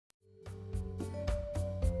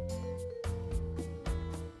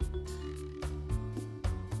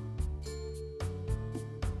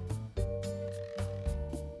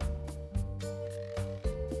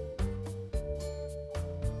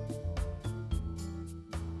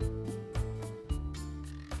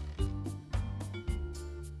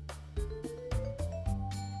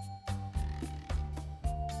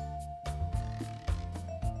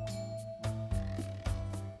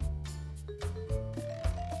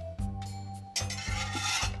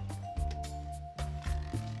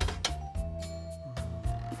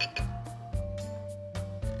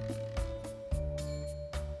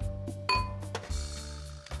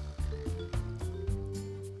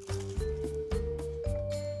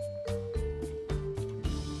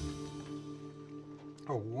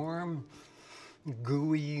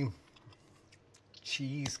gooey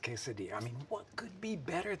cheese quesadilla. I mean, what could be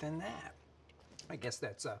better than that? I guess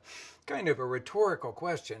that's a kind of a rhetorical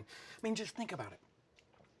question. I mean, just think about it.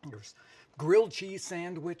 There's grilled cheese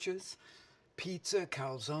sandwiches, pizza,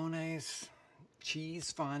 calzones,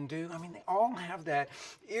 cheese fondue. I mean, they all have that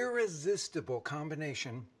irresistible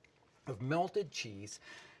combination of melted cheese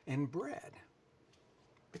and bread.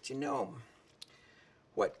 But you know,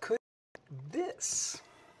 what could make this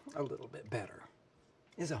a little bit better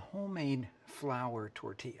is a homemade flour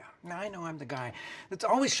tortilla. Now, I know I'm the guy that's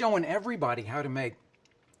always showing everybody how to make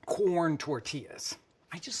corn tortillas.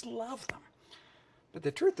 I just love them. But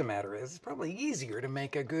the truth of the matter is, it's probably easier to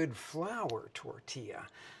make a good flour tortilla.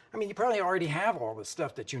 I mean, you probably already have all the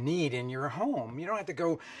stuff that you need in your home. You don't have to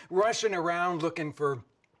go rushing around looking for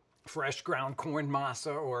fresh ground corn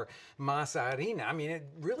masa or masa harina. I mean, it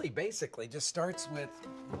really basically just starts with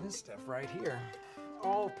this stuff right here.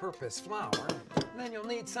 All-purpose flour. And then you'll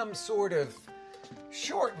need some sort of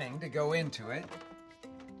shortening to go into it.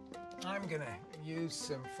 I'm gonna use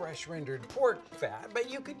some fresh rendered pork fat, but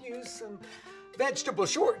you could use some vegetable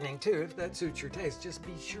shortening too, if that suits your taste. Just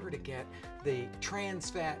be sure to get the trans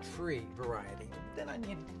fat-free variety. Then I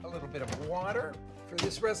need a little bit of water. For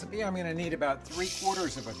this recipe, I'm gonna need about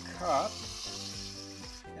 3/4 of a cup.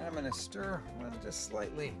 And I'm gonna stir just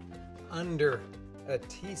slightly under a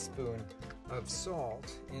teaspoon of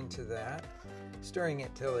salt into that, stirring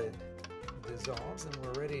it till it dissolves, and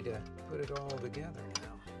we're ready to put it all together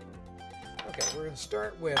now. Okay, we're gonna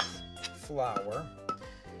start with flour.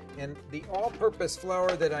 And the all-purpose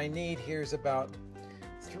flour that I need here is about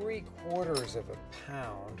 3/4 of a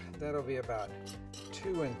pound. That'll be about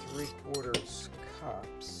 2 3/4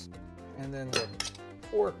 cups. And then the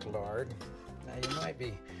pork lard. Now you might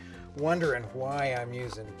be wondering why I'm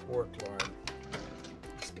using pork lard.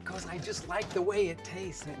 It's because I just like the way it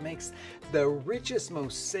tastes, and it makes the richest,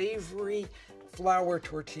 most savory flour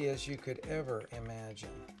tortillas you could ever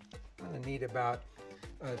imagine. I'm gonna need about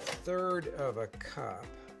 1/3 of a cup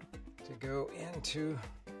to go into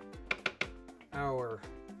our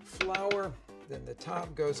flour. Then the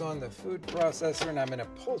top goes on the food processor, and I'm going to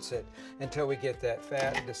pulse it until we get that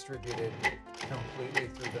fat distributed completely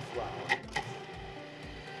through the flour.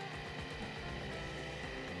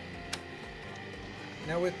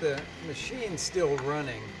 Now with the machine still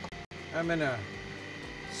running, I'm going to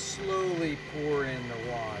slowly pour in the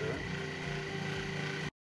water.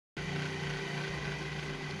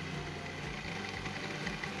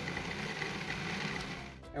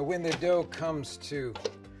 And when the dough comes to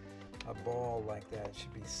a ball like that, it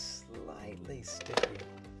should be slightly sticky.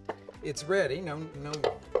 It's ready. No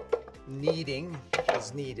kneading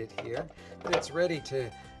is needed here, but it's ready to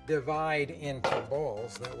divide into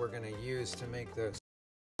balls that we're going to use to make those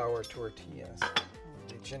flour tortillas. I'll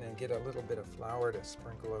reach in and get a little bit of flour to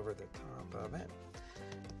sprinkle over the top of it.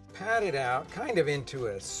 Pat it out kind of into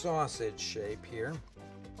a sausage shape here,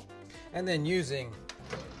 and then using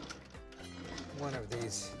one of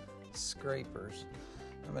these scrapers,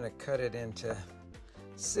 I'm going to cut it into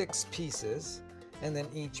 6 pieces, and then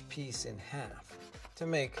each piece in half to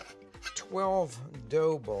make 12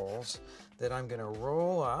 dough balls that I'm going to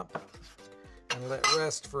roll up and let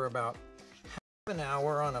rest for about half an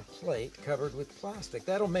hour on a plate covered with plastic.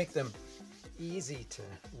 That'll make them easy to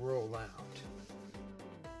roll out.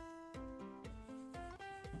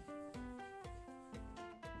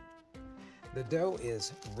 The dough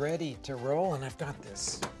is ready to roll, and I've got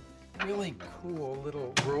this really cool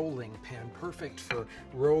little rolling pin, perfect for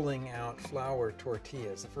rolling out flour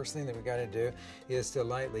tortillas. The first thing that we got to do is to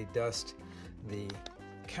lightly dust the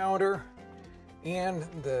counter and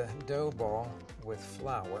the dough ball with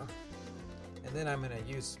flour. And then I'm going to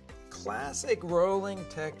use classic rolling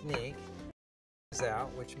technique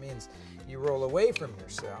out, which means you roll away from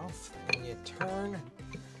yourself and you turn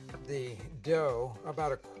the dough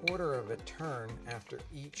about 1/4 of a turn after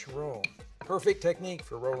each roll. Perfect technique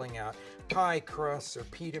for rolling out pie crusts or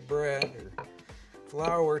pita bread or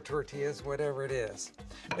flour tortillas, whatever it is.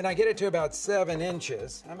 When I get it to about 7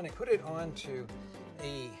 inches, I'm going to put it onto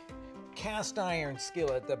a cast iron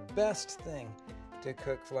skillet, the best thing to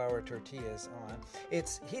cook flour tortillas on.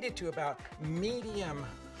 It's heated to about medium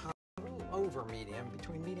high, a little over medium,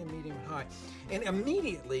 between medium and high. And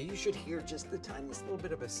immediately you should hear just the tiniest little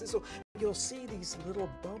bit of a sizzle. You'll see these little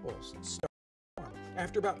bubbles start to form.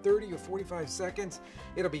 After about 30 or 45 seconds,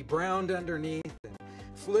 it'll be browned underneath, and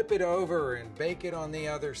flip it over and bake it on the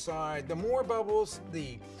other side. The more bubbles,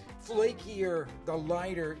 the flakier, the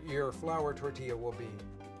lighter your flour tortilla will be.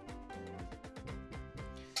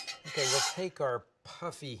 Okay, we'll take our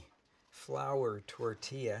puffy flour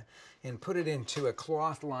tortilla and put it into a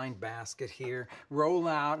cloth-lined basket here. Roll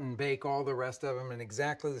out and bake all the rest of them in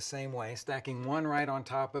exactly the same way, stacking one right on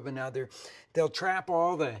top of another. They'll trap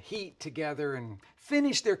all the heat together and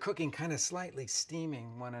finish their cooking kind of slightly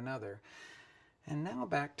steaming one another. And now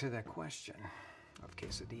back to the question of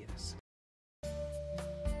quesadillas.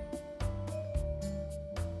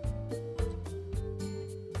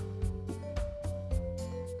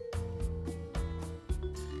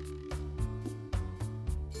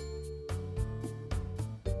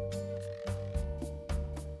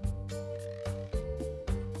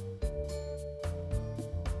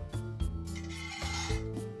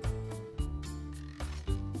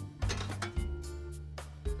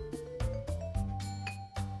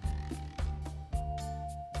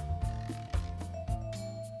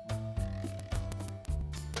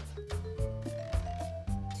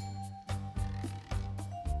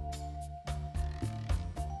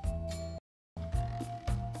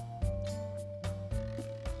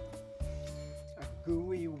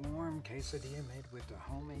 Gooey, warm quesadilla made with a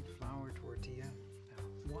homemade flour tortilla. Now,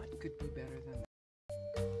 what could be better than that?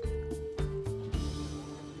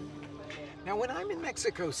 Now, when I'm in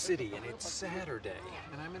Mexico City and it's Saturday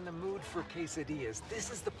and I'm in the mood for quesadillas,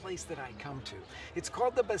 this is the place that I come to. It's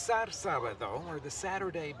called the Bazaar Sábado, or the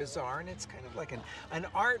Saturday Bazaar, and it's kind of like an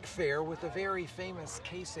art fair with a very famous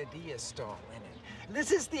quesadilla stall in it.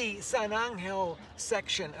 This is the San Angel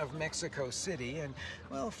section of Mexico City, and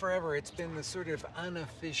well, forever it's been the sort of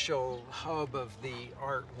unofficial hub of the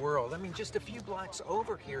art world. I mean, just a few blocks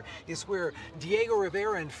over here is where Diego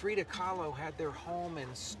Rivera and Frida Kahlo had their home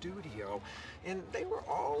and studio, and they were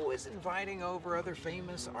always inviting over other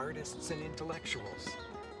famous artists and intellectuals.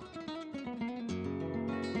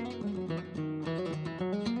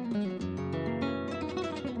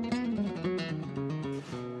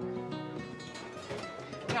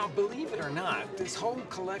 Now, believe it or not, this whole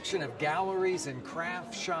collection of galleries and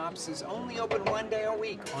craft shops is only open one day a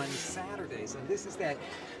week on Saturdays, and this is that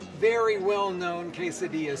very well-known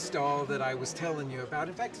quesadilla stall that I was telling you about.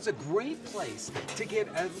 In fact, it's a great place to get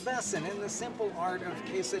a lesson in the simple art of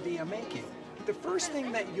quesadilla making. The first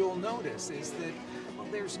thing that you'll notice is that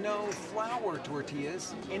there's no flour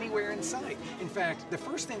tortillas anywhere in sight. In fact, the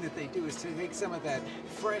first thing that they do is to take some of that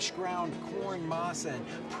fresh ground corn masa and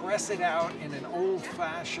press it out in an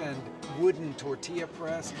old-fashioned wooden tortilla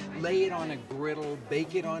press, lay it on a griddle,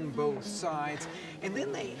 bake it on both sides, and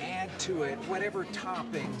then they add to it whatever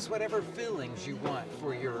toppings, whatever fillings you want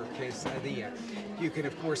for your quesadilla. You can,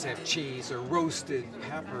 of course, have cheese or roasted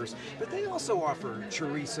peppers, but they also offer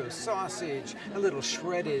chorizo sausage, a little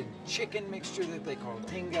shredded chicken mixture that they call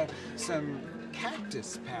tinga, some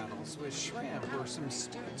cactus paddles with shrimp, or some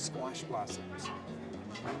stewed squash blossoms.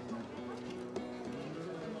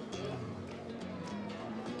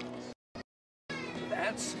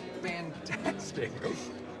 That's fantastic.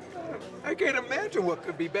 I can't imagine what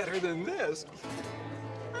could be better than this.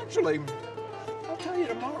 Actually, I'll tell you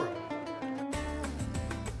tomorrow.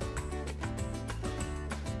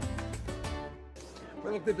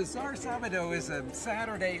 Well, if the Bazaar Sábado is a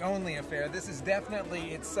Saturday-only affair, this is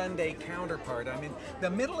definitely its Sunday counterpart. I'm in the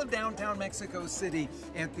middle of downtown Mexico City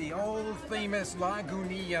at the old famous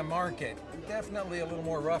Lagunilla market. Definitely a little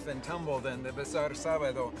more rough and tumble than the Bazaar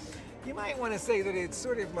Sábado. You might want to say that it's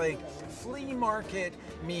sort of like flea market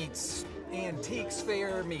meets antiques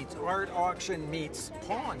fair meets art auction meets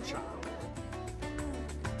pawn shop.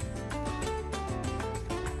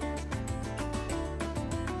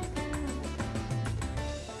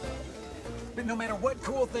 But no matter what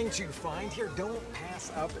cool things you find here, don't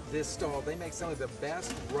pass up this stall. They make some of the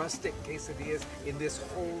best rustic quesadillas in this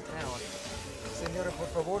whole town. Señora, por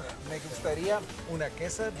favor, me gustaría una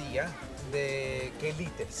quesadilla de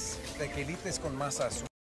quelites con masa azul.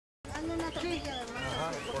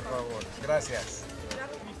 Ajá, por favor. Gracias.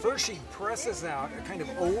 First, she presses out a kind of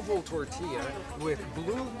oval tortilla with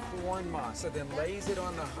blue corn masa, then lays it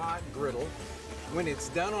on the hot griddle. When it's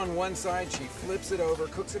done on one side, she flips it over,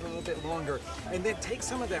 cooks it a little bit longer, and then takes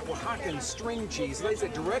some of that Oaxacan string cheese, lays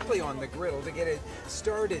it directly on the griddle to get it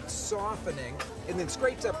started softening, and then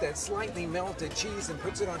scrapes up that slightly melted cheese and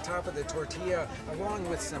puts it on top of the tortilla along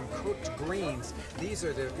with some cooked greens. These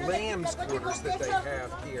are the lamb's quarters that they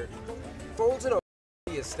have here. Folds it over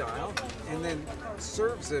style, and then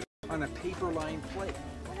serves it on a paper-lined plate.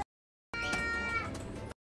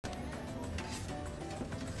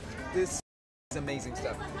 This is amazing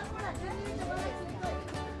stuff.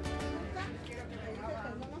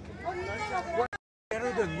 What's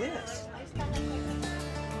better than this?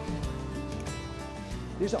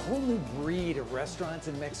 There's a whole new breed of restaurants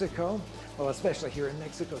in Mexico, well, especially here in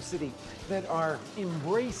Mexico City, that are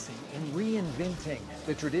embracing and reinventing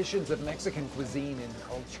the traditions of Mexican cuisine and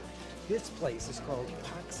culture. This place is called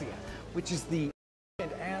Paxia, which is the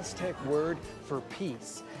Aztec word for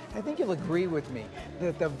peace. I think you'll agree with me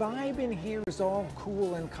that the vibe in here is all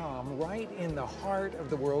cool and calm, right in the heart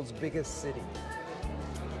of the world's biggest city.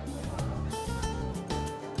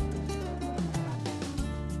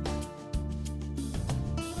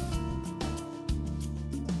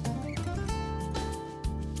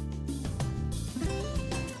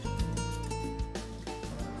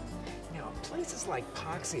 Now, places like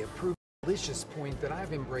Paxia prove a delicious point that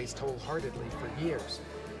I've embraced wholeheartedly for years.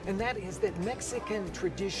 And that is that Mexican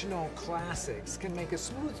traditional classics can make a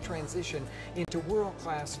smooth transition into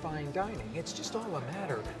world-class fine dining. It's just all a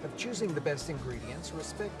matter of choosing the best ingredients,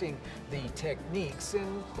 respecting the techniques,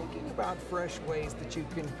 and thinking about fresh ways that you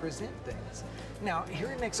can present things. Now,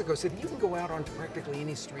 here in Mexico City, you can go out onto practically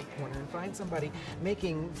any street corner and find somebody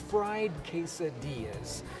making fried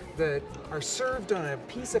quesadillas that are served on a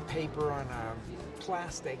piece of paper on a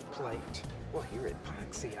plastic plate. Well, here at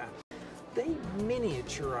Paxia, they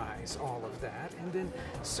miniaturize all of that and then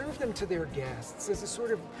serve them to their guests as a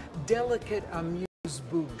sort of delicate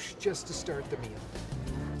amuse-bouche just to start the meal.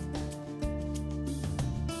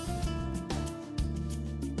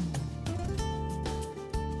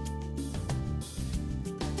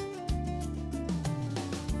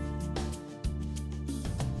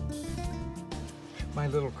 My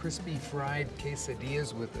little crispy fried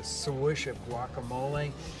quesadillas with a swoosh of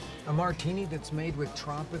guacamole, a martini that's made with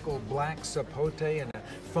tropical black sapote and a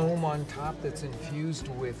foam on top that's infused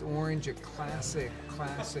with orange, a classic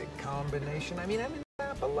combination. I mean, I'm in the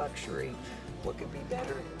lap of luxury. What could be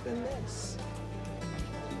better than this?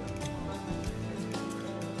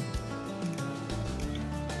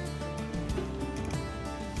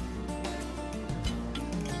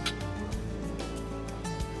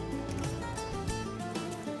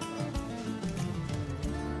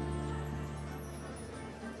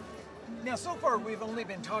 Now, so far we've only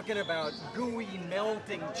been talking about gooey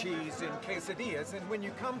melting cheese in quesadillas, and when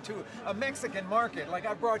you come to a Mexican market, like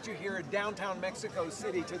I brought you here in downtown Mexico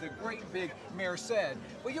City to the great big Merced,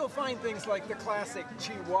 well, you'll find things like the classic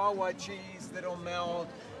Chihuahua cheese that'll melt,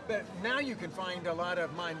 but now you can find a lot of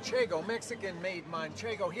manchego, Mexican-made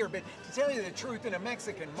manchego here. But to tell you the truth, in a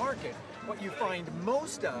Mexican market, what you find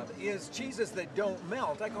most of is cheeses that don't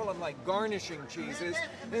melt. I call them like garnishing cheeses,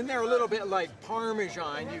 and they're a little bit like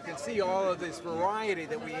Parmesan. You can see all of this variety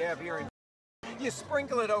that we have here. You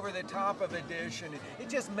sprinkle it over the top of a dish, and it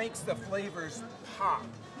just makes the flavors pop.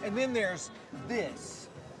 And then there's this.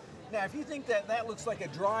 Now, if you think that that looks like a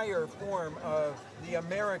drier form of the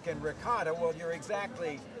American ricotta, well, you're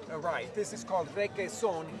exactly right. This is called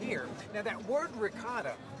requesón here. Now, that word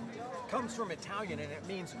ricotta comes from Italian, and it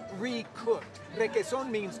means re-cooked. Requesón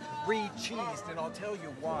means re-cheesed, and I'll tell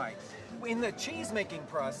you why. In the cheese-making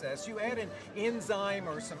process, you add an enzyme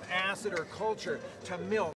or some acid or culture to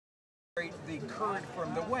milk the curd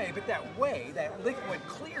from the whey, but that whey, that liquid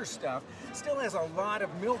clear stuff, still has a lot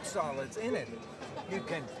of milk solids in it. You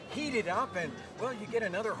can heat it up and, well, you get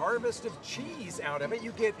another harvest of cheese out of it.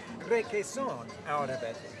 You get requesón out of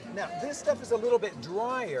it. Now, this stuff is a little bit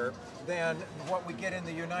drier than what we get in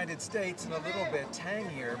the United States and a little bit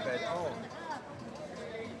tangier, but oh,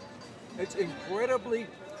 it's incredibly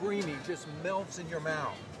creamy, just melts in your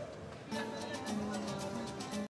mouth.